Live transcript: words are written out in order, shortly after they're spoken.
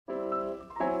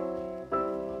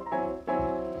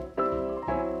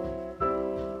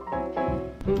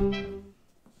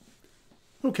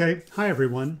Okay, hi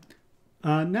everyone.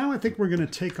 Now I think we're going to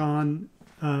take on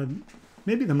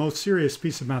maybe the most serious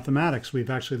piece of mathematics we've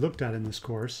actually looked at in this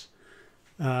course.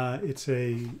 It's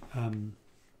a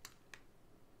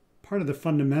part of the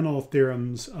fundamental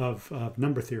theorems of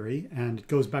number theory, and it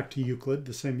goes back to Euclid,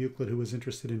 the same Euclid who was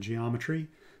interested in geometry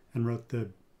and wrote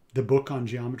the book on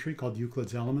geometry called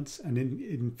Euclid's Elements. And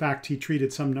in fact, he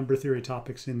treated some number theory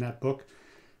topics in that book.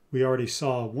 We already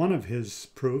saw one of his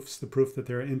proofs, the proof that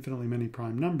there are infinitely many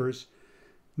prime numbers.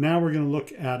 Now we're going to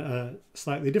look at a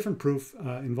slightly different proof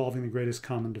involving the greatest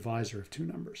common divisor of two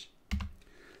numbers.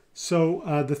 So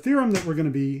the theorem that we're going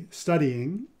to be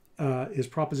studying is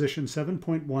proposition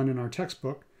 7.1 in our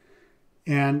textbook.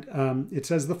 And it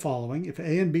says the following: if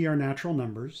A and B are natural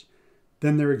numbers,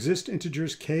 then there exist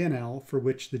integers k and l for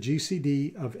which the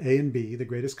GCD of A and B, the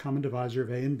greatest common divisor of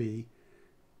A and B,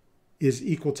 is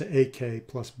equal to AK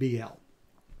plus BL.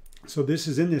 So this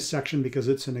is in this section because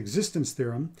it's an existence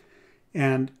theorem.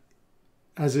 And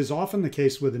as is often the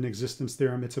case with an existence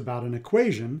theorem, it's about an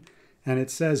equation. And it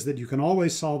says that you can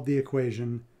always solve the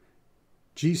equation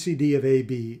GCD of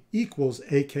AB equals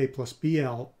AK plus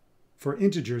BL for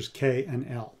integers k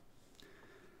and l.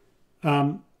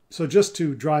 So just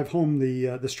to drive home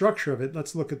the structure of it,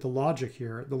 let's look at the logic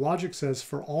here. The logic says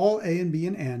for all A and B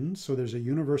and n, so there's a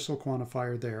universal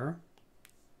quantifier there,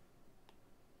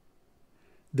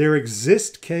 there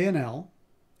exist k and l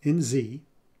in Z,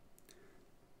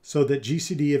 so that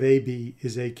GCD of AB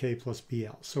is AK plus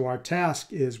BL. So our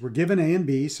task is we're given A and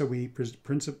B, so we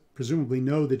presumably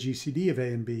know the GCD of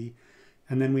A and B,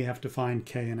 and then we have to find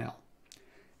K and L.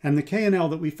 And the K and L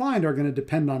that we find are going to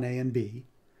depend on A and B,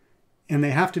 and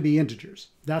they have to be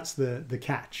integers. That's the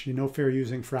catch. No fair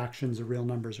using fractions or real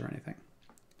numbers or anything.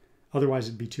 Otherwise,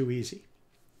 it'd be too easy.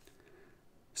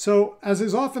 So, as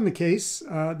is often the case,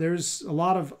 there's a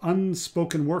lot of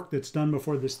unspoken work that's done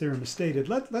before this theorem is stated.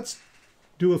 Let's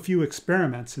do a few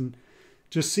experiments and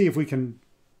just see if we can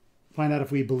find out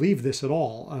if we believe this at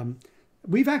all.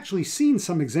 We've actually seen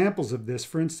some examples of this.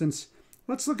 For instance,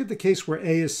 let's look at the case where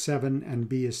A is 7 and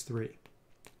B is 3.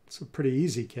 It's a pretty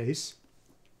easy case.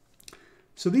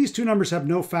 So these two numbers have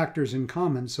no factors in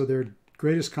common, so their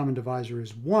greatest common divisor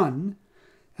is 1.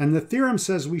 And the theorem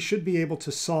says we should be able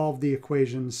to solve the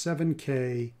equation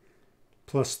 7k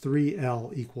plus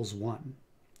 3l equals 1.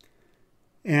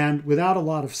 And without a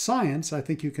lot of science, I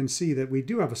think you can see that we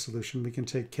do have a solution. We can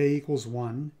take k equals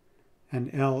 1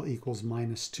 and l equals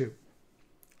minus 2.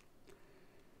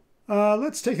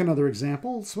 Let's take another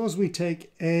example. Suppose we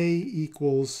take A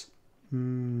equals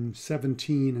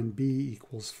 17 and B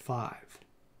equals 5.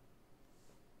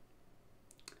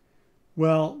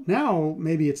 Well, now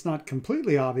maybe it's not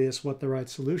completely obvious what the right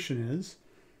solution is,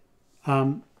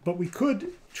 but we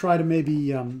could try to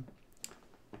maybe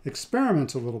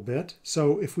experiment a little bit.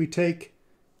 So if we take,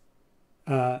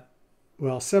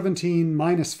 well, 17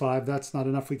 minus 5, that's not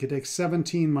enough. We could take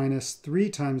 17 minus 3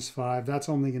 times 5. That's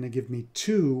only going to give me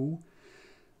 2.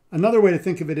 Another way to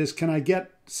think of it is, can I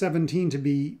get 17 to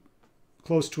be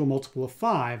close to a multiple of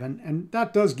 5? And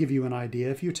that does give you an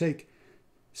idea. If you take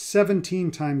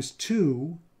 17 times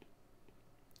 2,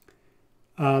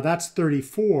 that's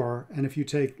 34. And if you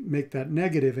make that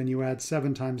negative and you add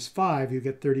 7 times 5, you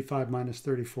get 35 minus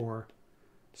 34.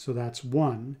 So that's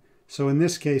 1. So in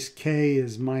this case, k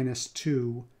is minus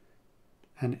 2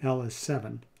 and l is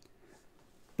 7.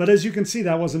 But as you can see,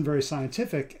 that wasn't very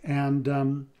scientific.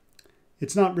 And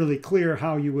it's not really clear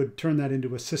how you would turn that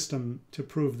into a system to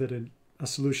prove that a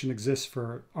solution exists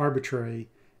for arbitrary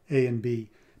A and B.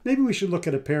 Maybe we should look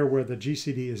at a pair where the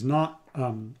GCD is not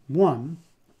 1.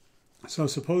 So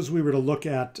suppose we were to look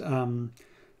at,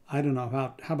 I don't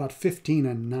know, how about 15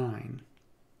 and 9?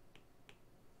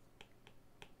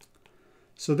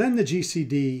 So then the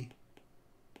GCD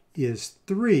is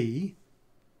 3.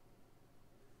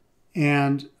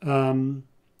 And,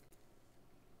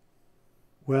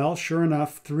 well, sure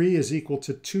enough, 3 is equal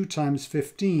to 2 times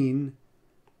 15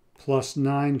 plus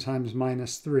 9 times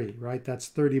minus 3, right? That's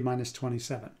 30 minus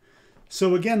 27.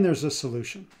 So again, there's a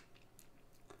solution.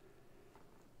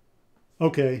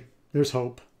 Okay, there's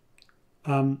hope.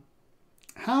 How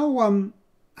do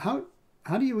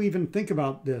you even think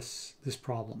about this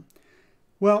problem?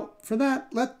 Well, for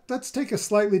that, let's take a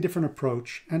slightly different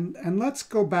approach, and let's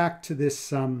go back to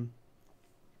this,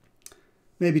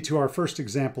 maybe to our first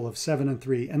example of 7 and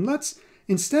 3, and let's,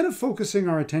 instead of focusing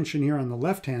our attention here on the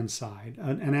left-hand side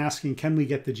and asking, can we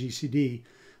get the GCD,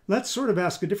 let's sort of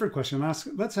ask a different question.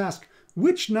 Let's ask,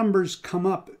 which numbers come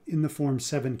up in the form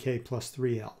 7k plus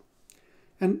 3l?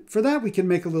 And for that, we can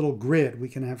make a little grid. We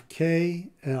can have k,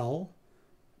 l,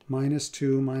 minus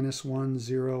 2, minus 1,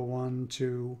 0, 1,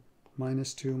 2,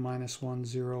 minus 2, minus 1,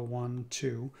 0, 1,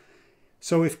 2.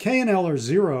 So if k and l are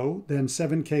 0, then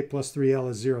 7k plus 3l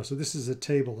is 0. So this is a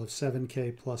table of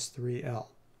 7k plus 3l.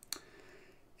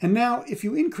 And now if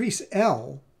you increase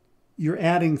l, you're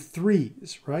adding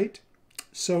 3's, right?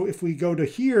 So if we go to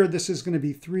here, this is going to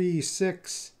be 3,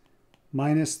 6,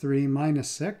 minus 3, minus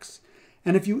 6.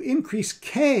 And if you increase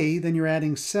k, then you're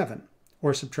adding 7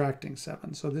 or subtracting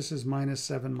 7. So this is minus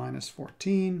 7, minus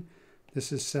 14.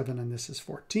 This is 7 and this is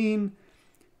 14.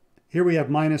 Here we have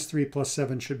minus 3 plus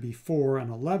 7 should be 4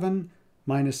 and 11.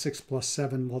 Minus 6 plus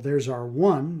 7, well, there's our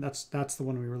 1. That's the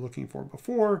one we were looking for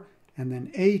before. And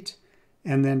then 8.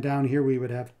 And then down here we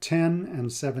would have 10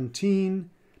 and 17.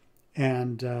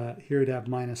 And here we'd have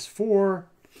minus 4.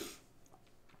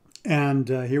 And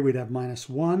here we'd have minus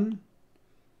 1.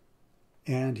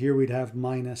 And here we'd have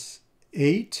minus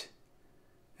 8.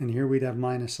 And here we'd have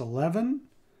minus 11.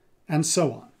 And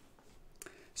so on.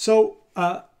 So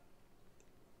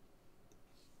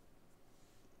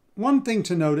one thing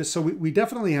to notice, so we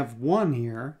definitely have 1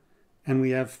 here, and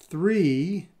we have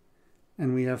 3,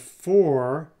 and we have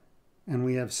 4, and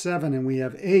we have 7, and we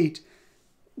have 8.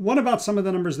 What about some of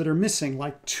the numbers that are missing,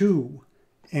 like 2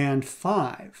 and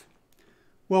 5?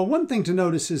 Well, one thing to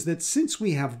notice is that since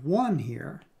we have 1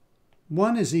 here,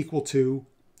 1 is equal to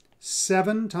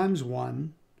 7 times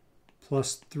 1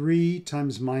 plus 3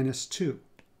 times minus 2.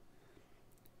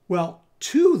 Well,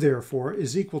 2, therefore,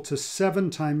 is equal to 7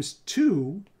 times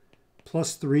 2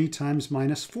 plus 3 times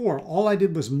minus 4. All I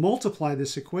did was multiply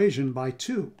this equation by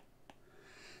 2.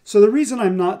 So the reason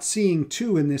I'm not seeing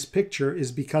 2 in this picture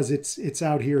is because it's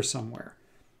out here somewhere.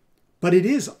 But it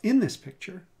is in this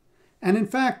picture. And in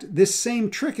fact, this same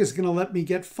trick is going to let me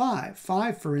get 5.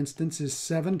 5, for instance, is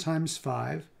 7 times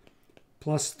 5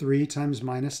 plus 3 times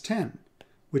minus 10,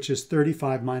 which is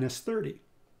 35 minus 30.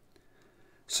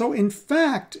 So in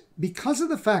fact, because of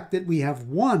the fact that we have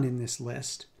 1 in this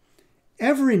list,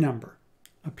 every number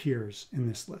appears in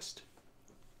this list.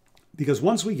 Because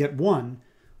once we get 1,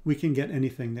 we can get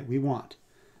anything that we want.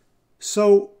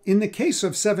 So in the case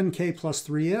of 7k plus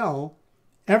 3l,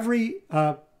 every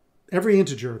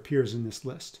integer appears in this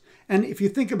list. And if you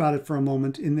think about it for a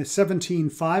moment, in the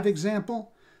 17,5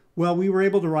 example, well, we were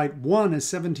able to write 1 as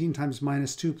 17 times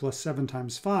minus 2 plus 7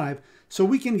 times 5. So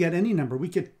we can get any number. We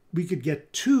could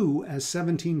get 2 as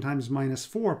 17 times minus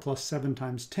 4 plus 7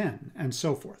 times 10, and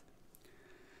so forth.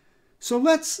 So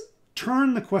let's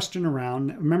turn the question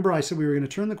around. Remember, I said we were going to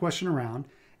turn the question around.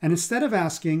 And instead of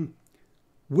asking,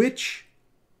 which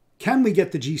can we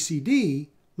get the GCD,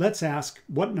 let's ask,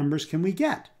 what numbers can we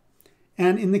get?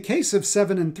 And in the case of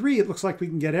 7 and 3, it looks like we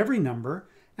can get every number.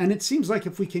 And it seems like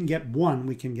if we can get 1,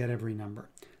 we can get every number.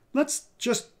 Let's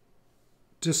just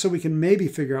so we can maybe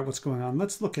figure out what's going on,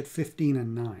 let's look at 15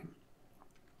 and 9.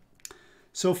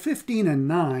 So 15 and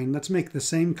 9, let's make the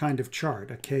same kind of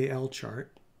chart, a KL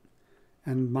chart.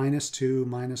 And minus 2,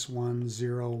 minus 1,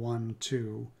 0, 1,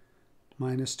 2.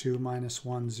 Minus 2, minus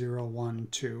 1, 0, 1,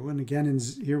 2. And again,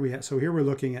 here we're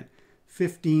looking at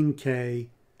 15k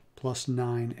plus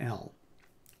 9l.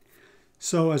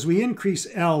 So as we increase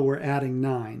L, we're adding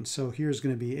 9. So here's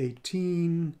going to be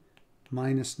 18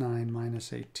 minus 9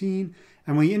 minus 18.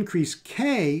 And when we increase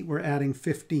K, we're adding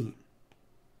 15.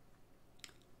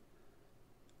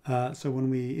 So when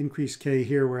we increase K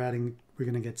here, we're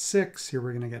going to get 6. Here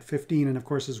we're going to get 15. And of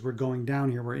course, as we're going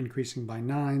down here, we're increasing by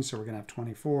 9. So we're going to have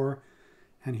 24.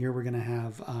 And here we're going to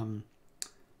have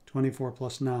 24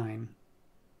 plus 9,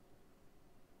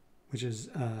 which is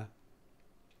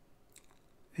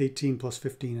 18 plus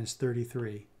 15 is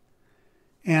 33.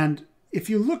 And if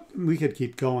you look, we could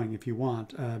keep going if you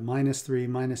want. Minus 3,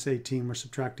 minus 18, we're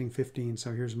subtracting 15.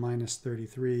 So here's minus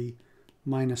 33,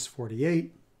 minus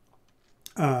 48.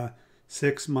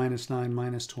 6 minus 9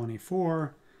 minus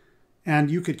 24. And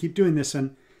you could keep doing this.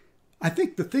 And I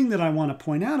think the thing that I want to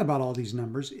point out about all these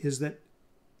numbers is that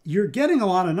you're getting a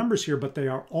lot of numbers here, but they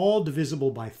are all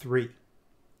divisible by 3,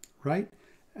 right?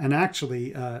 And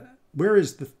actually, where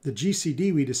is the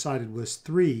GCD we decided was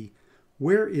 3?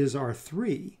 Where is our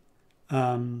 3?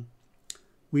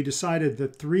 We decided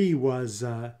that 3 was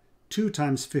 2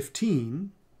 times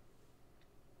 15,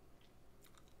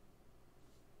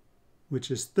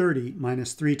 which is 30,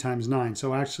 minus 3 times 9.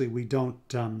 So actually, we don't...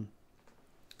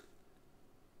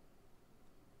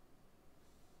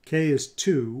 K is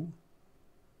 2.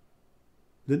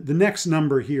 The next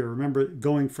number here, remember,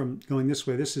 going this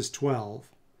way, this is 12.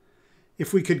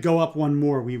 If we could go up one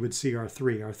more, we would see our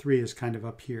 3. Our 3 is kind of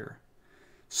up here.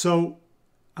 So,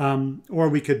 or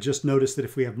we could just notice that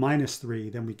if we have minus 3,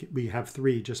 then we have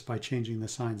 3 just by changing the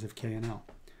signs of K and L.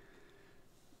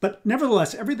 But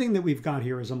nevertheless, everything that we've got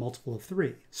here is a multiple of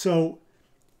 3. So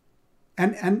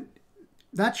And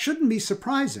that shouldn't be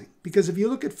surprising, because if you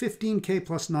look at 15k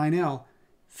plus 9l,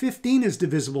 15 is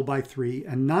divisible by 3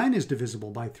 and 9 is divisible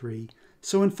by 3.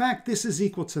 So in fact, this is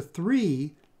equal to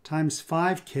 3 times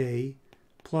 5k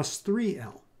plus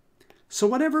 3l. So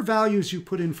whatever values you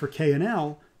put in for k and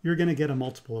l, you're going to get a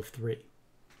multiple of 3.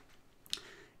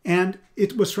 And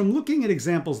it was from looking at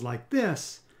examples like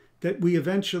this that we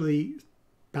eventually,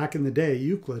 back in the day,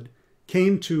 Euclid,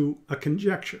 came to a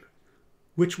conjecture,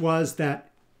 which was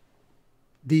that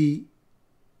the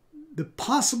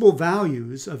possible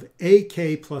values of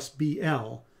AK plus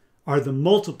BL are the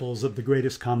multiples of the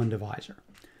greatest common divisor.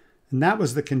 And that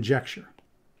was the conjecture.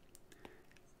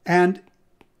 And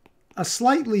a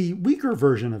slightly weaker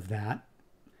version of that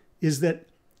is that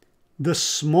the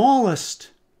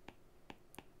smallest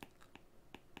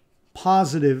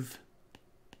positive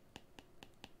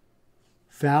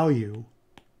value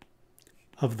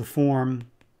of the form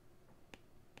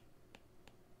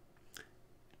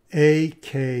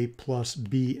AK plus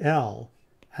BL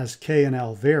as K and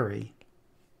L vary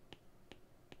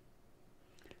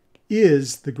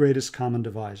is the greatest common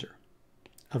divisor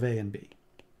of A and B.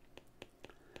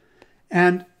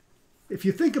 And if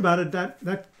you think about it,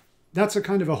 that's a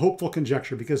kind of a hopeful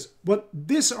conjecture, because what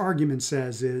this argument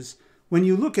says is when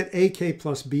you look at AK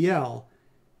plus BL,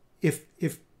 if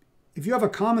you have a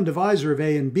common divisor of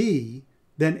A and B,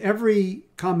 then every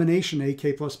combination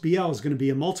AK plus BL is going to be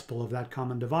a multiple of that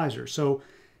common divisor. So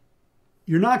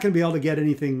you're not going to be able to get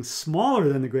anything smaller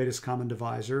than the greatest common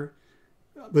divisor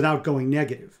without going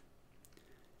negative.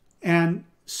 And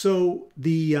so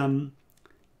the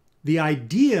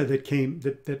idea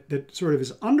that sort of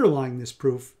is underlying this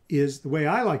proof is, the way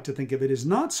I like to think of it, is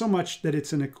not so much that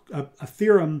it's a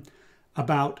theorem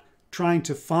about trying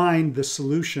to find the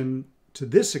solution to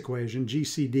this equation,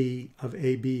 GCD of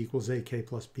AB equals AK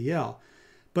plus BL,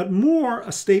 but more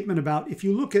a statement about, if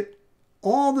you look at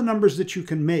all the numbers that you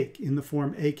can make in the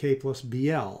form AK plus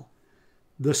BL,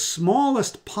 the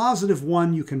smallest positive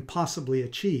one you can possibly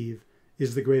achieve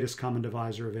is the greatest common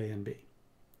divisor of A and B.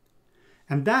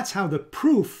 And that's how the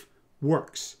proof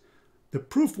works. The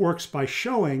proof works by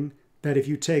showing that if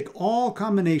you take all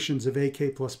combinations of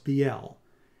AK plus BL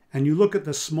and you look at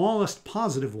the smallest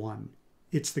positive one,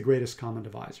 it's the greatest common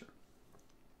divisor.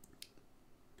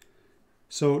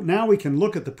 So now we can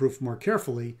look at the proof more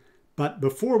carefully, but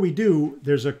before we do,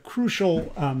 there's a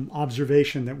crucial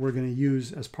observation that we're going to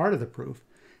use as part of the proof,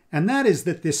 and that is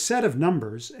that this set of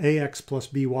numbers, AX plus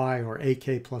BY, or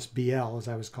AK plus BL, as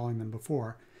I was calling them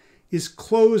before, is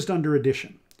closed under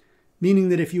addition, meaning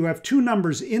that if you have two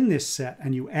numbers in this set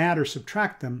and you add or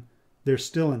subtract them, they're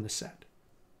still in the set.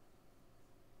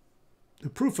 The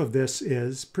proof of this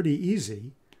is pretty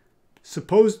easy.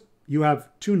 Suppose you have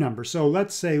two numbers. So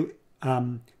let's say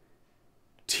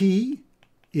T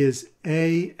is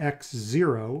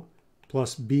AX0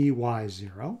 plus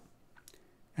BY0,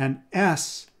 and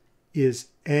S is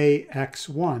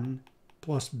AX1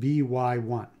 plus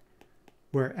BY1,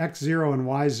 where X0 and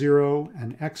Y0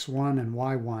 and X1 and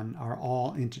Y1 are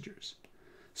all integers.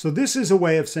 So this is a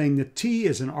way of saying that T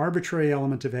is an arbitrary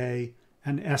element of A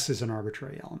and S is an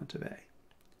arbitrary element of A.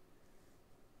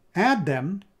 Add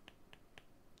them,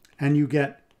 and you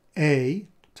get A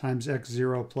times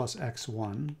X0 plus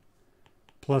X1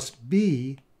 plus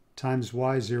B times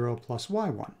Y0 plus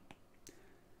Y1.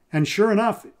 And sure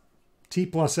enough, T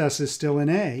plus S is still in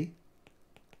A,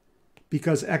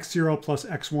 because X0 plus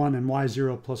X1 and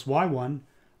Y0 plus Y1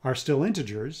 are still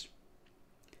integers.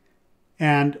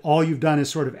 And all you've done is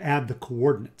sort of add the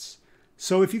coordinates.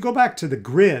 So if you go back to the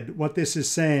grid, what this is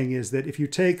saying is that if you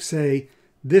take, say,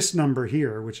 this number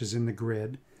here, which is in the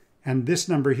grid, and this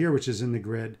number here, which is in the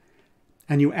grid,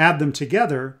 and you add them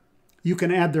together, you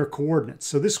can add their coordinates.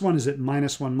 So this one is at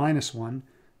 -1, -1.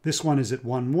 This one is at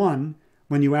 1, 1.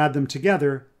 When you add them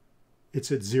together,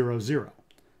 it's at 0, 0.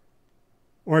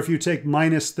 Or if you take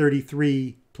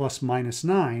 -33 plus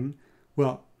 -9,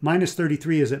 well,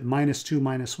 -33 is at -2,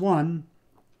 -1.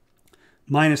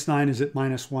 -9 is at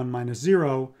 -1,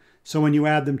 -0. So when you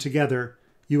add them together,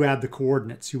 you add the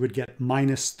coordinates. You would get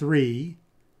 -3,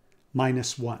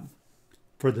 -1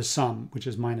 for the sum, which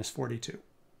is -42.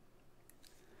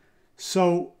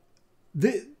 So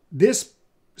this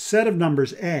set of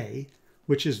numbers A,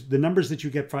 which is the numbers that you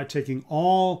get by taking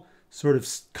all sort of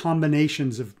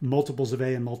combinations of multiples of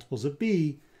A and multiples of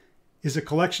B, is a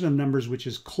collection of numbers which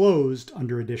is closed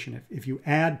under addition. If you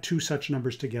add two such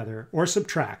numbers together, or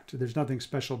subtract, there's nothing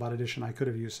special about addition, I could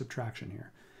have used subtraction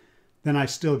here, then I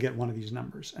still get one of these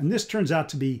numbers. And this turns out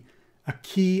to be a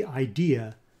key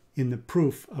idea in the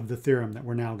proof of the theorem that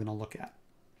we're now going to look at.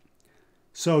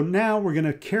 So now we're going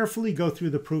to carefully go through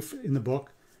the proof in the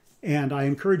book, And I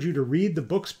encourage you to read the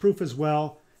book's proof as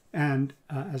well. And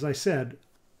as I said,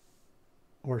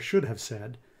 or should have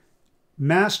said,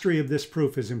 mastery of this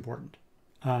proof is important.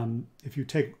 If you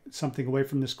take something away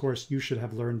from this course, you should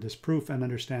have learned this proof and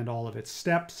understand all of its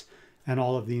steps and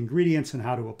all of the ingredients and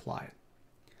how to apply it.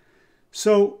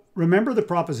 So remember the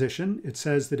proposition. It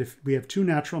says that if we have two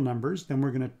natural numbers, then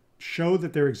we're going to show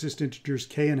that there exist integers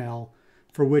k and l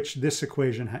for which this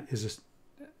equation is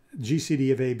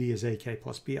GCD of AB is AK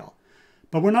plus BL.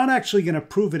 But we're not actually going to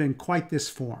prove it in quite this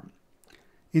form.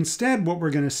 Instead, what we're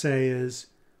going to say is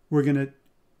we're going to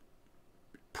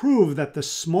prove that the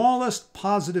smallest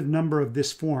positive number of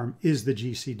this form is the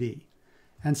GCD.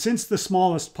 And since the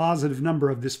smallest positive number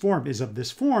of this form is of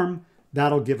this form,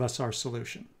 that'll give us our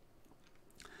solution.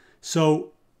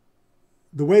 So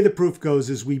the way the proof goes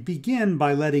is we begin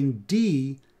by letting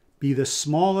D be the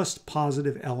smallest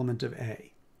positive element of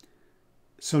A.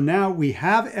 So now we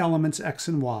have elements x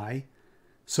and y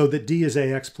so that D is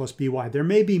AX plus BY. There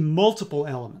may be multiple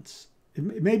elements.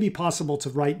 It may be possible to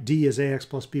write D as AX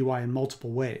plus BY in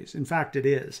multiple ways. In fact, it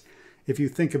is. If you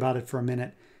think about it for a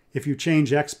minute, if you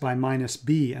change x by minus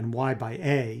b and y by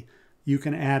a, you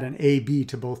can add an AB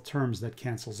to both terms that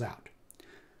cancels out.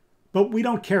 But we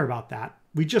don't care about that.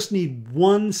 We just need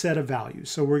one set of values.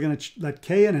 So we're going to let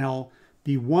k and l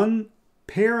be one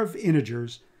pair of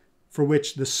integers for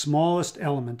which the smallest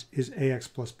element is AX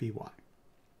plus BY.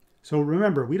 So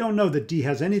remember, we don't know that D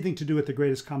has anything to do with the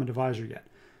greatest common divisor yet.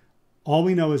 All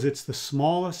we know is it's the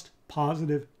smallest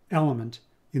positive element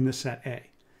in the set A.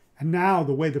 And now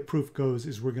the way the proof goes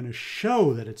is we're going to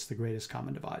show that it's the greatest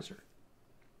common divisor.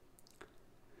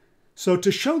 So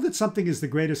to show that something is the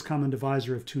greatest common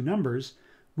divisor of two numbers,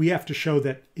 we have to show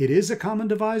that it is a common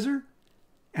divisor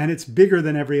and it's bigger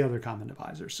than every other common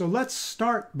divisor. So let's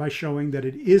start by showing that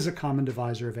it is a common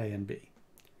divisor of A and B.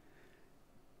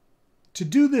 To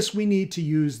do this, we need to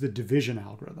use the division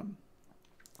algorithm,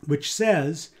 which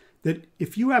says that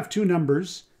if you have two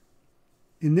numbers,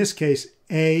 in this case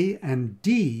A and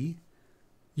D,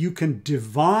 you can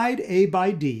divide A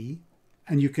by D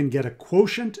and you can get a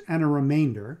quotient and a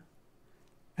remainder,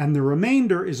 and the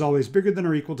remainder is always bigger than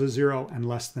or equal to 0 and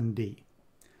less than D.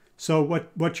 So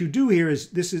what you do here is,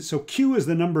 so Q is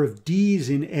the number of D's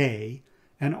in A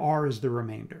and R is the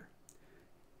remainder.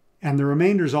 And the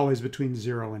remainder is always between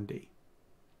 0 and D.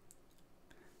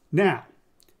 Now,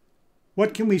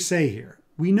 what can we say here?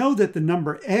 We know that the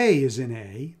number A is in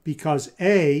A because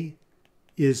A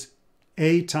is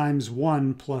A times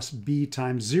 1 plus B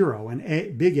times 0.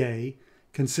 And big A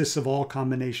consists of all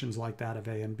combinations like that of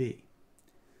A and B.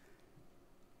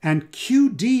 And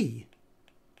QD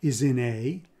is in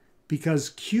A because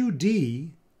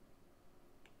QD,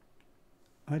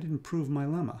 I didn't prove my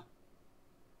lemma.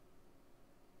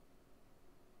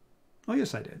 Oh,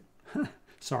 yes, I did.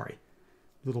 Sorry.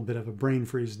 A little bit of a brain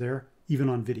freeze there, even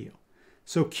on video.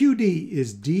 So QD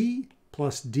is D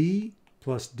plus D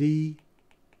plus D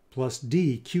plus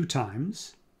D Q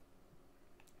times.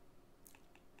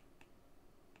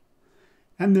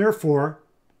 And therefore,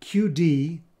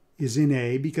 QD is in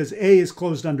A because A is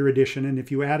closed under addition. And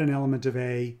if you add an element of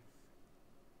A,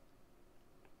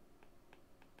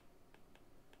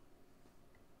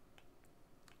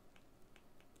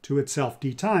 to itself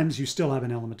D times, you still have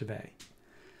an element of A.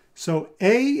 So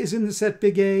A is in the set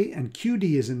big A and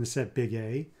QD is in the set big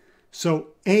A. So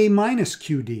A minus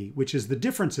QD, which is the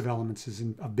difference of elements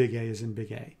of big A, is in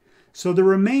big A. So the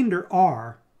remainder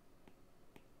R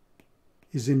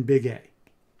is in big A.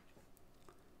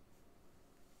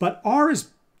 But R is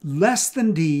less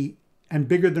than D and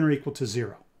bigger than or equal to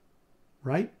 0,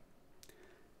 right?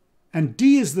 And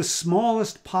D is the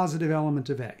smallest positive element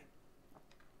of A.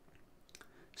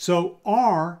 So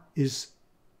R is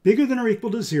bigger than or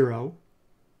equal to 0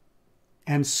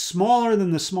 and smaller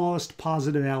than the smallest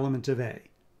positive element of A.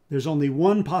 There's only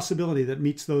one possibility that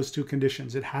meets those two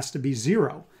conditions. It has to be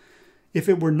 0. If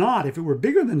it were not, if it were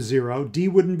bigger than 0, D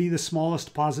wouldn't be the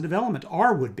smallest positive element.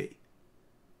 R would be.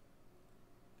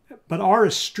 But R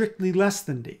is strictly less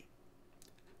than D.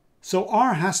 So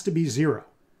R has to be 0.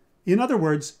 In other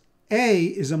words, A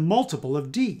is a multiple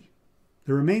of D.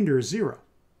 The remainder is 0.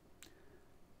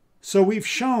 So we've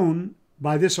shown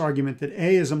by this argument that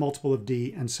A is a multiple of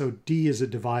D, and so D is a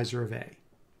divisor of A.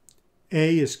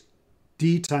 A is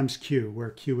D times Q, where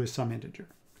Q is some integer.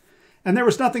 And there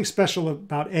was nothing special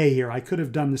about A here. I could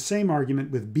have done the same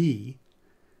argument with B,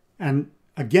 and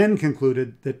again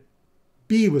concluded that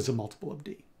B was a multiple of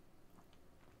D.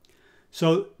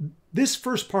 So this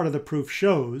first part of the proof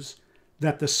shows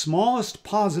that the smallest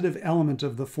positive element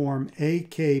of the form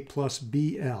AK plus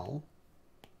BL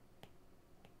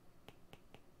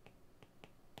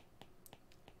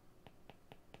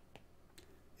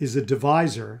is a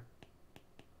divisor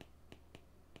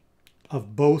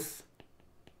of both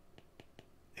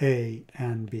A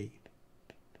and B.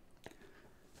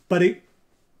 But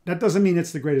that doesn't mean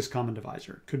it's the greatest common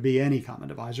divisor. It could be any common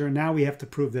divisor, and now we have to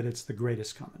prove that it's the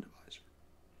greatest common divisor.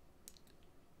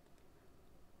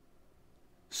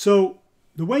 So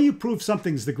the way you prove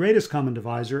something's the greatest common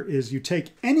divisor is you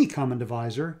take any common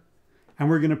divisor, and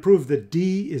we're going to prove that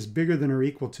D is bigger than or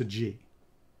equal to G.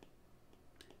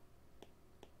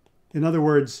 In other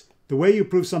words, the way you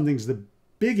prove something's the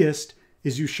biggest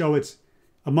is you show it's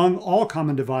among all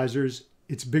common divisors,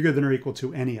 it's bigger than or equal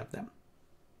to any of them.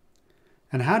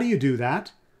 And how do you do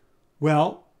that?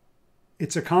 Well,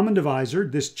 it's a common divisor.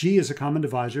 This G is a common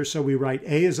divisor, so we write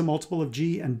A as a multiple of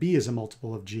G and B as a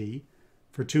multiple of G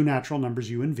for two natural numbers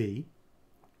U and V.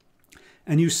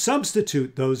 And you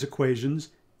substitute those equations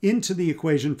into the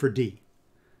equation for D.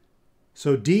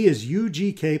 So D is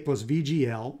UGK plus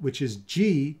VGL, which is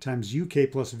G times UK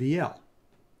plus VL.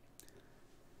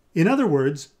 In other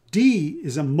words, D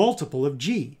is a multiple of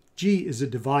G. G is a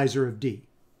divisor of D.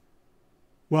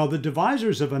 Well, the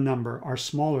divisors of a number are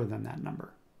smaller than that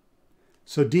number.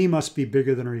 So D must be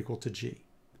bigger than or equal to G.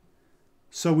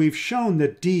 So we've shown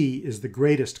that D is the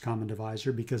greatest common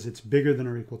divisor because it's bigger than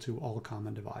or equal to all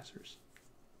common divisors.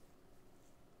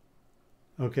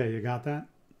 Okay, you got that?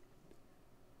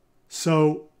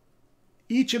 So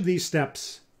each of these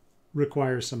steps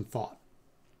requires some thought.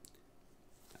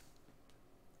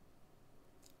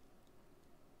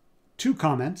 Two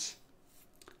comments.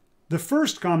 The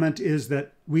first comment is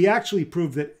that we actually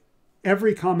prove that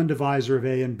every common divisor of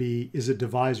A and B is a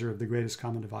divisor of the greatest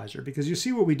common divisor. Because you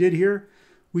see what we did here?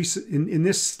 In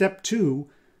this step 2,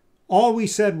 all we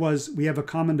said was we have a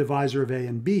common divisor of A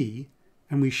and B,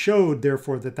 and we showed,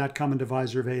 therefore, that that common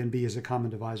divisor of A and B is a common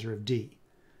divisor of D.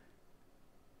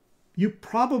 You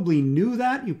probably knew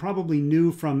that. You probably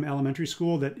knew from elementary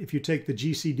school that if you take the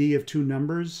GCD of two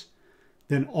numbers,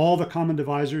 then all the common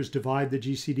divisors divide the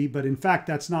GCD. But in fact,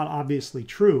 that's not obviously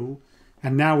true.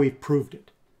 And now we've proved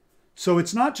it. So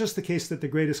it's not just the case that the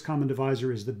greatest common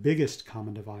divisor is the biggest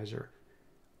common divisor.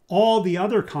 All the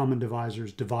other common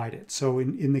divisors divide it. So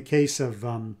in the case of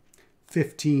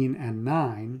 15 and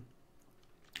 9,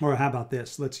 or how about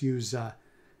this? Let's use 8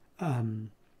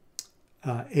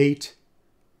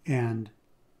 and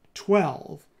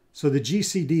 12. So the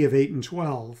GCD of 8 and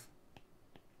 12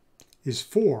 is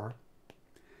 4.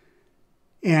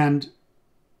 And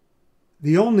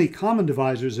the only common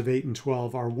divisors of 8 and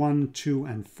 12 are 1, 2,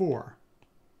 and 4.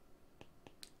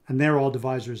 And they're all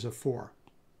divisors of 4.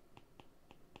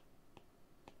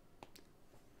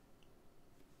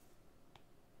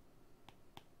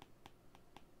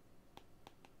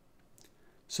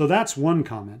 So that's one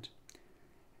comment.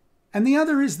 And the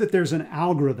other is that there's an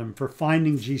algorithm for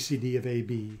finding GCD of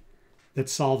AB that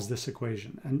solves this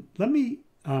equation. And let me,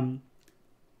 in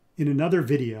another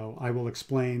video, I will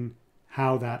explain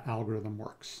how that algorithm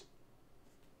works.